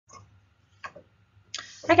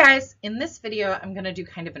Hi guys, in this video I'm going to do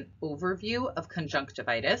kind of an overview of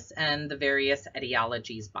conjunctivitis and the various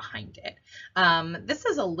etiologies behind it. This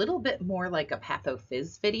is a little bit more like a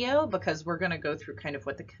pathophys video because we're going to go through kind of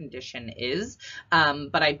what the condition is,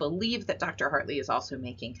 but I believe that Dr. Hartley is also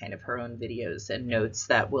making kind of her own videos and notes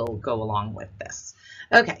that will go along with this.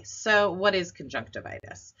 Okay, so what is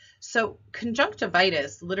conjunctivitis? So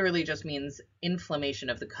conjunctivitis literally just means inflammation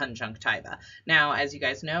of the conjunctiva. Now, as you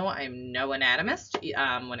guys know, I'm no anatomist.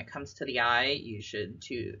 When it comes to the eye, you should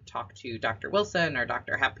talk to Dr. Wilson or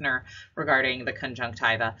Dr. Hepner regarding the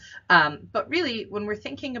conjunctiva. But really, when we're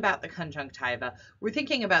thinking about the conjunctiva, we're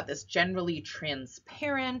thinking about this generally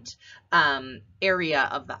transparent area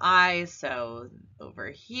of the eye. So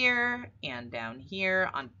over here and down here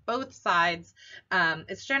on both sides,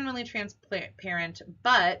 it's generally transparent,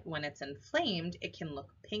 but when it's inflamed, it can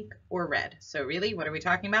look pink or red. So really, what are we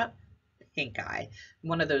talking about? Pink eye,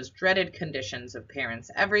 one of those dreaded conditions of parents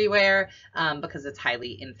everywhere because it's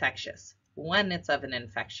highly infectious when it's of an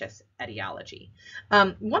infectious etiology.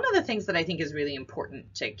 One of the things that I think is really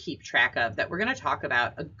important to keep track of that we're going to talk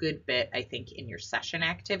about a good bit, I think, in your session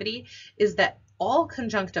activity is that all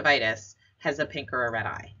conjunctivitis has a pink or a red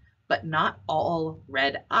eye, but not all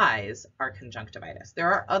red eyes are conjunctivitis.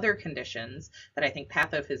 There are other conditions that I think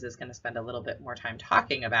pathophys is going to spend a little bit more time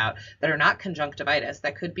talking about that are not conjunctivitis,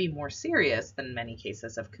 that could be more serious than many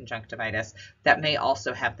cases of conjunctivitis that may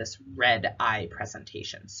also have this red eye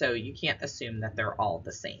presentation. So you can't assume that they're all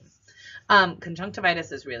the same.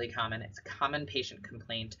 Conjunctivitis is really common. It's a common patient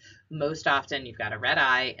complaint. Most often you've got a red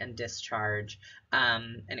eye and discharge,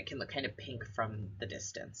 and it can look kind of pink from the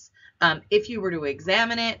distance. If you were to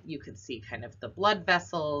examine it, you could see kind of the blood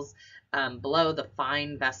vessels below the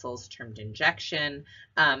fine vessels termed injection.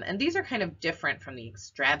 And these are kind of different from the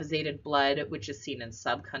extravasated blood, which is seen in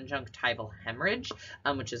subconjunctival hemorrhage,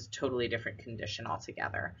 which is a totally different condition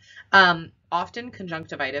altogether. Often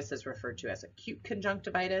conjunctivitis is referred to as acute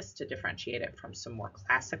conjunctivitis to differentiate it from some more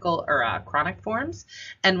classical or chronic forms.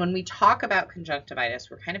 And when we talk about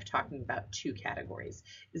conjunctivitis, we're kind of talking about two categories.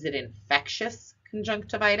 Is it infectious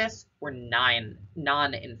conjunctivitis or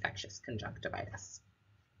non-infectious conjunctivitis?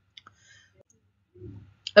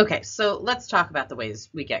 Okay, so let's talk about the ways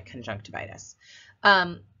we get conjunctivitis.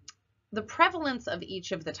 The prevalence of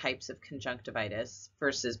each of the types of conjunctivitis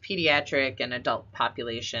versus pediatric and adult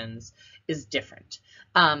populations is different.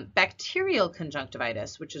 Bacterial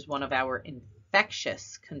conjunctivitis, which is one of our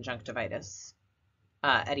infectious conjunctivitis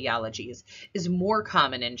etiologies, is more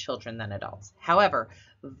common in children than adults. However,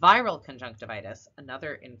 viral conjunctivitis,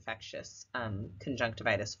 another infectious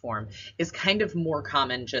conjunctivitis form, is kind of more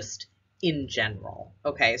common just in general.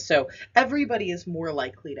 Okay, so everybody is more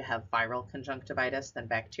likely to have viral conjunctivitis than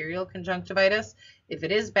bacterial conjunctivitis. If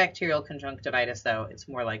it is bacterial conjunctivitis, though, it's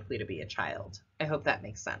more likely to be a child. I hope that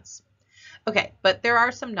makes sense. Okay, but there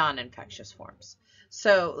are some non-infectious forms.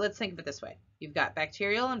 So let's think of it this way. You've got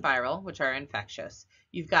bacterial and viral, which are infectious.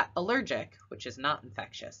 You've got allergic, which is not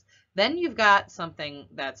infectious. Then you've got something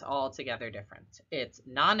that's altogether different. It's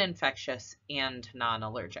non-infectious and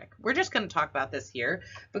non-allergic. We're just going to talk about this here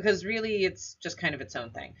because really it's just kind of its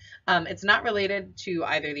own thing. It's not related to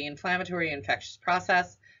either the inflammatory or infectious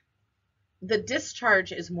process. The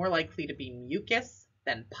discharge is more likely to be mucus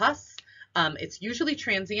than pus. It's usually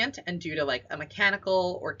transient and due to like a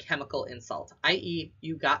mechanical or chemical insult, i.e.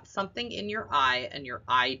 you got something in your eye and your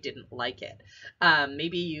eye didn't like it.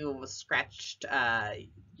 Maybe you scratched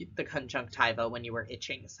the conjunctiva when you were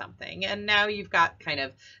itching something, and now you've got kind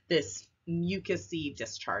of this mucousy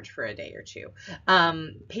discharge for a day or two.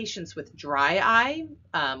 Patients with dry eye,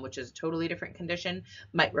 which is a totally different condition,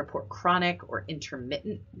 might report chronic or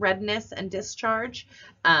intermittent redness and discharge.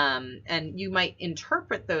 And you might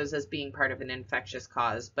interpret those as being part of an infectious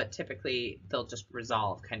cause, but typically they'll just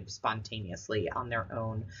resolve kind of spontaneously on their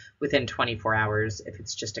own within 24 hours if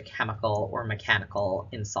it's just a chemical or mechanical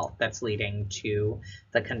insult that's leading to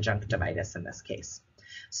the conjunctivitis in this case.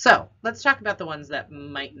 So let's talk about the ones that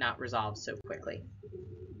might not resolve so quickly.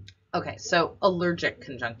 Okay, so allergic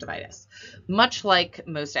conjunctivitis. Much like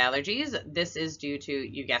most allergies, this is due to,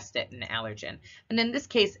 you guessed it, an allergen. And in this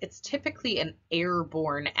case, it's typically an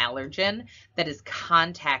airborne allergen that is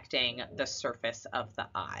contacting the surface of the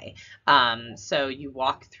eye. So you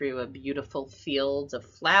walk through a beautiful field of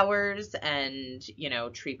flowers and, you know,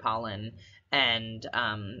 tree pollen and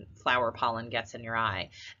flower pollen gets in your eye.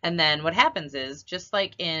 And then what happens is, just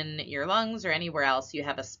like in your lungs or anywhere else, you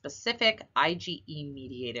have a specific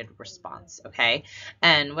IgE-mediated response, okay?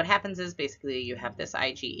 And what happens is basically you have this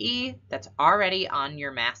IgE that's already on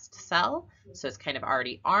your mast cell, so it's kind of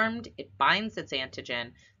already armed. It binds its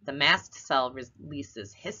antigen. The mast cell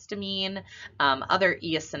releases histamine, other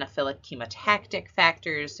eosinophilic chemotactic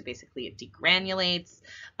factors, so basically it degranulates.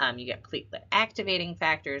 You get platelet activating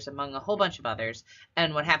factors, among a whole bunch of others.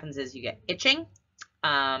 And what happens is you get itching,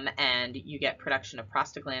 and you get production of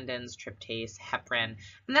prostaglandins, tryptase, heparin,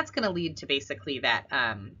 and that's going to lead to basically that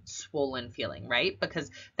swollen feeling, right? Because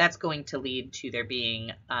that's going to lead to there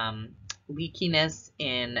being leakiness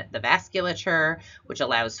in the vasculature, which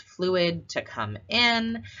allows fluid to come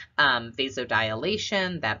in,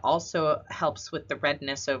 vasodilation, that also helps with the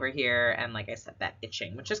redness over here, and like I said, that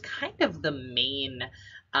itching, which is kind of the main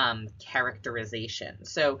characterization.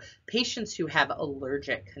 So patients who have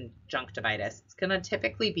allergic conjunctivitis, it's going to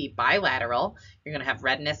typically be bilateral. You're going to have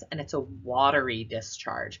redness, and it's a watery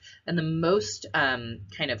discharge. And the most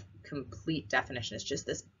kind of complete definition is just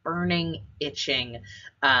this burning, itching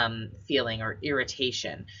feeling or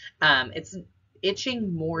irritation. It's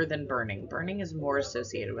itching more than burning. Burning is more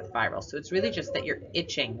associated with viral. So it's really just that you're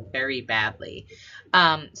itching very badly.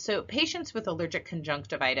 So patients with allergic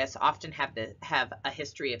conjunctivitis often have a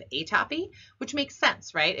history of atopy, which makes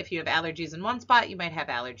sense, right? If you have allergies in one spot, you might have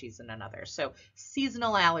allergies in another. So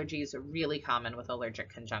seasonal allergies are really common with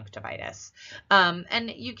allergic conjunctivitis. And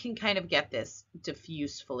you can kind of get this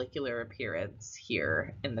diffuse follicular appearance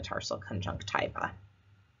here in the tarsal conjunctiva.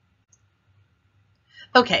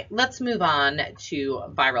 Okay, let's move on to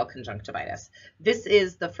viral conjunctivitis. This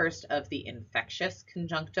is the first of the infectious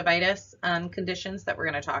conjunctivitis conditions that we're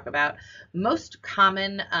going to talk about. Most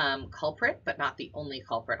common culprit, but not the only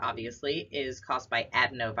culprit, obviously, is caused by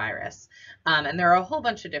adenovirus. And there are a whole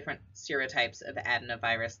bunch of different serotypes of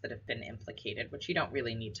adenovirus that have been implicated, which you don't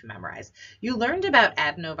really need to memorize. You learned about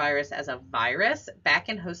adenovirus as a virus back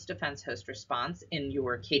in host defense, host response in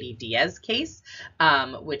your Katie Diaz case,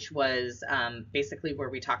 which was basically where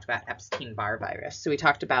we talked about Epstein-Barr virus. So we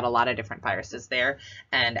talked about a lot of different viruses there,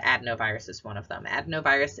 and adenovirus is one of them.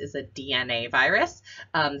 Adenovirus is a DNA virus.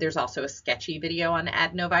 There's also a sketchy video on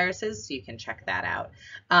adenoviruses, so you can check that out.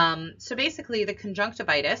 So basically, the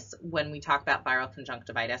conjunctivitis, when we talk about viral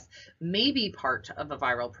conjunctivitis, may be part of a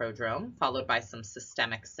viral prodrome, followed by some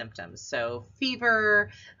systemic symptoms. So fever,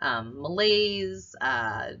 malaise,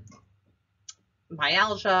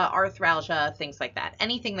 myalgia, arthralgia, things like that.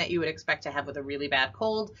 Anything that you would expect to have with a really bad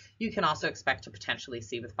cold, you can also expect to potentially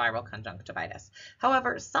see with viral conjunctivitis.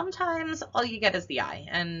 However, sometimes all you get is the eye,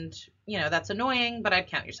 and that's annoying, but I'd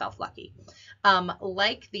count yourself lucky.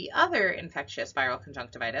 Like the other infectious viral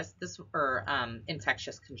conjunctivitis,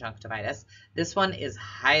 infectious conjunctivitis, this one is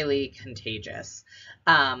highly contagious.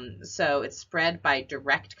 So it's spread by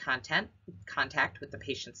direct contact with the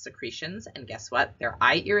patient's secretions, and guess what? Their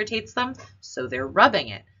eye irritates them, so they're rubbing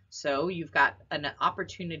it. So you've got an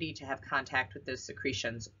opportunity to have contact with those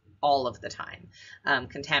secretions all of the time.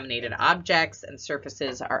 Contaminated objects and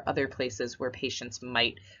surfaces are other places where patients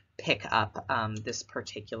might pick up this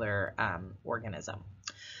particular organism.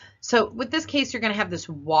 So with this case, you're going to have this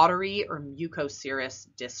watery or mucoserous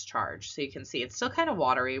discharge. So you can see it's still kind of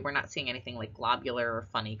watery. We're not seeing anything like globular or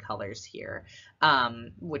funny colors here,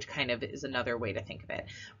 which kind of is another way to think of it.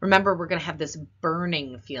 Remember, we're going to have this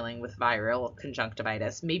burning feeling with viral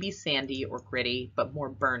conjunctivitis, maybe sandy or gritty, but more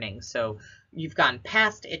burning. So you've gone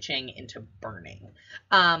past itching into burning.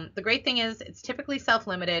 The great thing is it's typically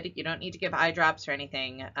self-limited. You don't need to give eye drops or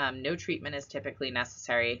anything. No treatment is typically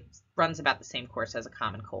necessary. Runs about the same course as a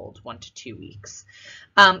common cold, 1 to 2 weeks.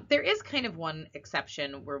 There is kind of one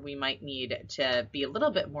exception where we might need to be a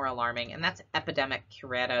little bit more alarming, and that's epidemic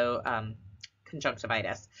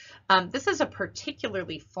keratoconjunctivitis. This is a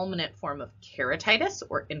particularly fulminant form of keratitis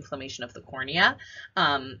or inflammation of the cornea,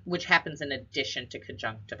 which happens in addition to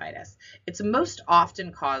conjunctivitis. It's most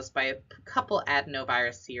often caused by a couple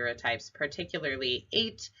adenovirus serotypes, particularly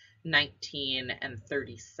 8, 19, and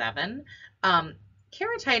 37.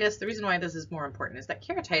 Keratitis, the reason why this is more important is that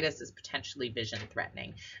keratitis is potentially vision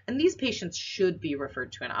threatening, and these patients should be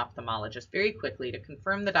referred to an ophthalmologist very quickly to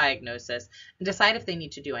confirm the diagnosis and decide if they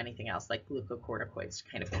need to do anything else like glucocorticoids to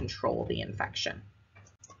kind of control the infection.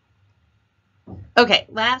 Okay,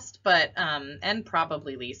 last but and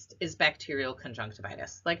probably least is bacterial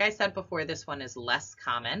conjunctivitis. Like I said before, this one is less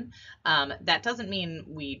common. That doesn't mean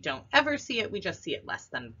we don't ever see it, we just see it less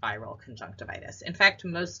than viral conjunctivitis. In fact,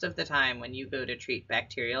 most of the time when you go to treat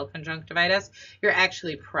bacterial conjunctivitis, you're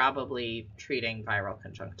actually probably treating viral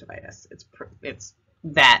conjunctivitis. It's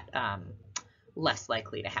that less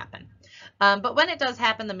likely to happen. But when it does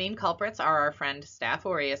happen, the main culprits are our friend Staph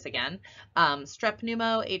aureus again, strep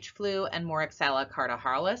pneumo, H. flu, and Moraxella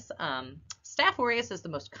cardialis. Staph aureus is the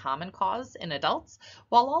most common cause in adults,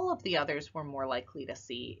 while all of the others we're more likely to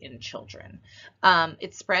see in children.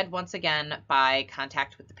 It's spread once again by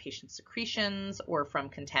contact with the patient's secretions or from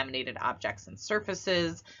contaminated objects and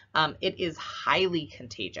surfaces. It is highly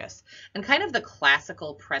contagious. And kind of the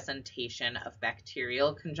classical presentation of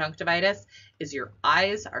bacterial conjunctivitis is your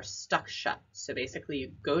eyes are stuck shut. So basically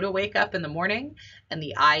you go to wake up in the morning and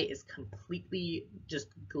the eye is completely just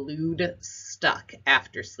glued stuck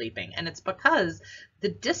after sleeping. And it's because the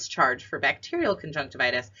discharge for bacterial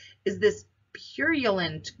conjunctivitis is this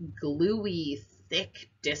purulent, gluey, thick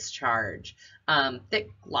discharge, thick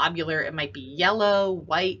globular. It might be yellow,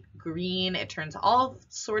 white, green. It turns all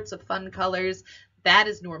sorts of fun colors. That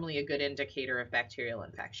is normally a good indicator of bacterial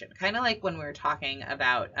infection. Kind of like when we were talking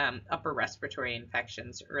about upper respiratory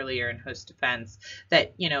infections earlier in host defense,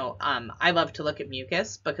 that, I love to look at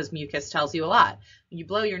mucus because mucus tells you a lot. You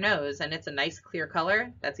blow your nose and it's a nice clear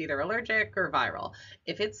color, that's either allergic or viral.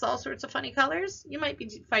 If it's all sorts of funny colors, you might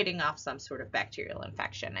be fighting off some sort of bacterial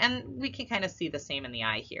infection. And we can kind of see the same in the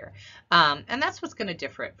eye here. And that's what's going to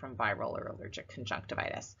differ it from viral or allergic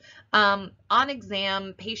conjunctivitis. On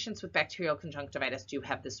exam, patients with bacterial conjunctivitis do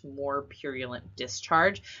have this more purulent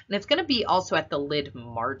discharge, and it's going to be also at the lid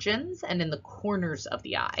margins and in the corners of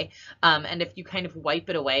the eye. And if you kind of wipe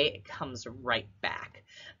it away, it comes right back.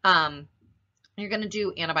 You're going to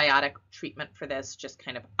do antibiotic treatment for this, just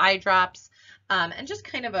kind of eye drops. And just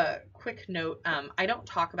kind of a quick note, I don't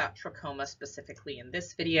talk about trachoma specifically in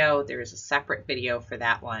this video. There is a separate video for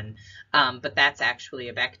that one, but that's actually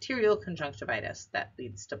a bacterial conjunctivitis that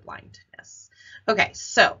leads to blindness. Okay,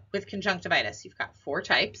 so with conjunctivitis, you've got 4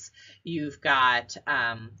 types. You've got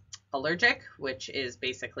allergic, which is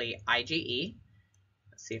basically IgE.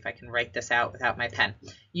 Let's see if I can write this out without my pen.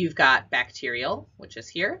 You've got bacterial, which is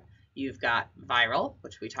here. You've got viral,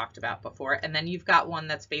 which we talked about before, and then you've got one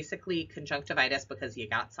that's basically conjunctivitis because you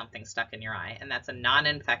got something stuck in your eye, and that's a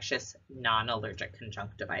non-infectious, non-allergic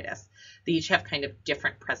conjunctivitis. They each have kind of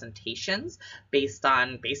different presentations based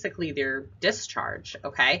on basically their discharge,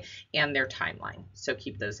 okay, and their timeline. So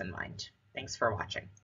keep those in mind. Thanks for watching.